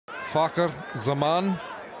Fakhar Zaman,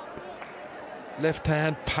 left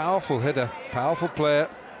hand, powerful hitter, powerful player.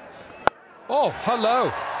 Oh, hello.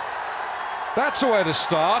 That's a way to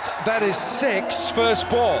start. That is 6, first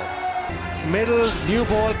ball. Middle, new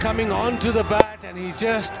ball coming onto the bat, and he's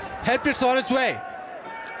just helped it on its way.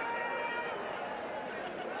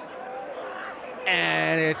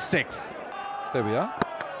 And it's 6. There we are.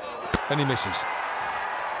 And he misses.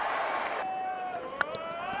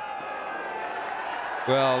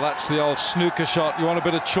 Well, that's the old snooker shot. You want a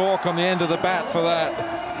bit of chalk on the end of the bat for that.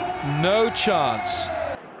 No chance.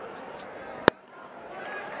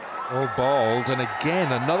 All bowled, and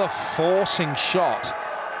again another forcing shot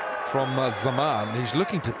from Zaman. He's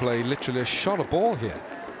looking to play literally a shot of ball here.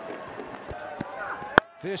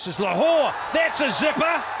 Versus Lahore. That's a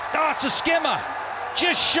zipper. Oh, it's a skimmer.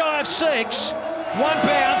 Just shy of 6. One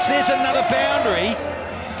bounce. There's another boundary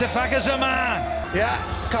to Fakhar Zaman.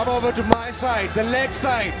 Yeah, come over to my side, the leg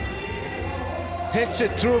side. Hits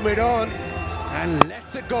it through mid-on and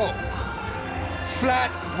lets it go.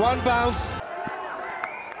 Flat, one bounce.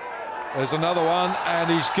 There's another one,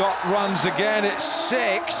 and he's got runs again. It's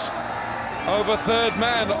 6 over third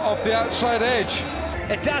man off the outside edge.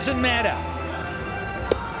 It doesn't matter.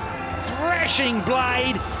 Thrashing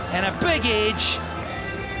blade and a big edge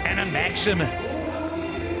and a maximum.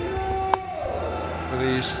 But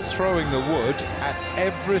he's throwing the wood at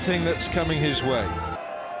everything that's coming his way.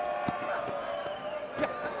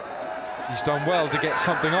 He's done well to get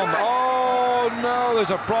something on. Oh no,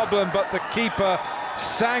 there's a problem, but the keeper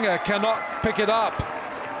Sanger cannot pick it up.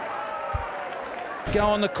 Go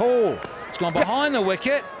on the call. It's gone behind the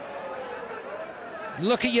wicket.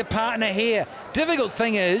 Look at your partner here. Difficult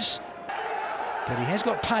thing is, but he has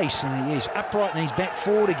got pace and he's upright and he's back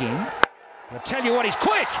forward again. But I tell you what, he's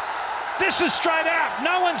quick. This is straight up.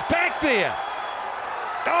 No one's back there.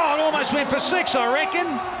 Oh, it almost went for 6, I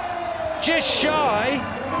reckon. Just shy.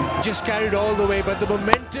 Just carried all the way, but the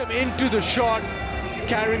momentum into the shot,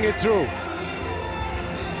 carrying it through.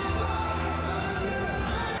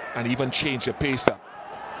 And even change the pace up.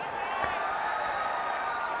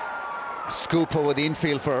 A scoop over the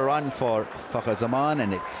infield for a run for Fakhar Zaman,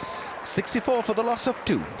 and it's 64 for the loss of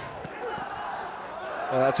 2.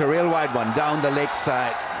 Well, that's a real wide one down the leg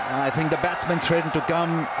side. I think the batsman threatened to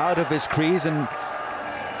come out of his crease, and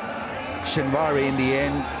Shinwari in the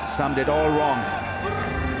end summed it all wrong.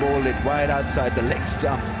 Bowled it wide outside the leg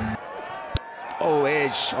stump. Oh,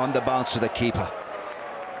 edge on the bounce to the keeper.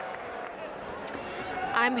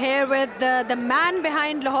 I'm here with the man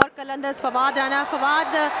behind Lahore Qalandars, Fawad Rana.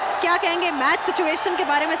 Fawad, क्या कहेंगे match situation के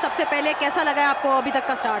बारे में सबसे पहले? कैसा लगा आपको अभी तक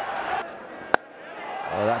का start?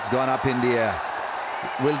 Oh, that's gone up in the air.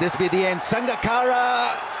 Will this be the end?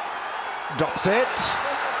 Sangakkara drops it.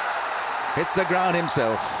 Hits the ground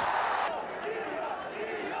himself.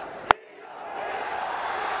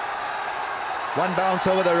 One bounce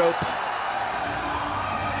over the rope.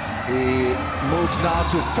 He moves now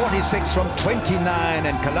to 46 from 29,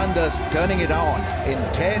 and Qalandars turning it on in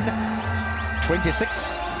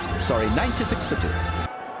 96 for 2.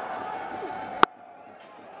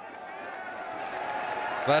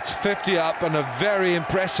 That's 50 up, and a very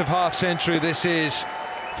impressive half century this is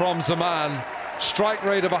from Zaman. Strike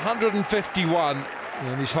rate of 151,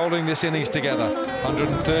 and he's holding this innings together.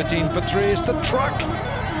 113 for 3 is the truck.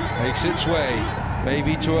 Makes its way,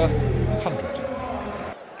 maybe to 100.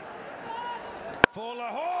 For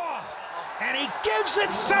Lahore, and he gives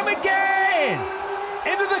it some again.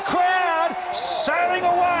 Into the crowd, sailing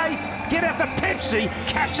away. Get out the Pepsi,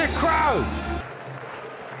 catch a crow.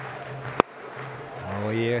 Oh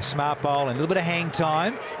yeah, smart bowling, a little bit of hang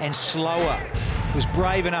time and slower. Was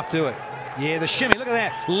brave enough to it. Yeah, the shimmy, look at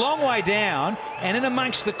that. Long way down and in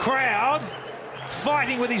amongst the crowd,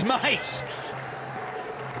 fighting with his mates.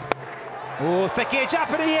 Oh, thick edge up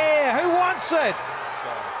in the air. Who wants it?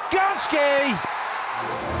 Gonski.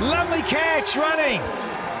 Lovely catch, running.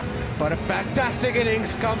 But a fantastic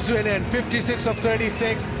innings comes to an end. 56 of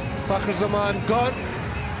 36. Fakhar Zaman gone.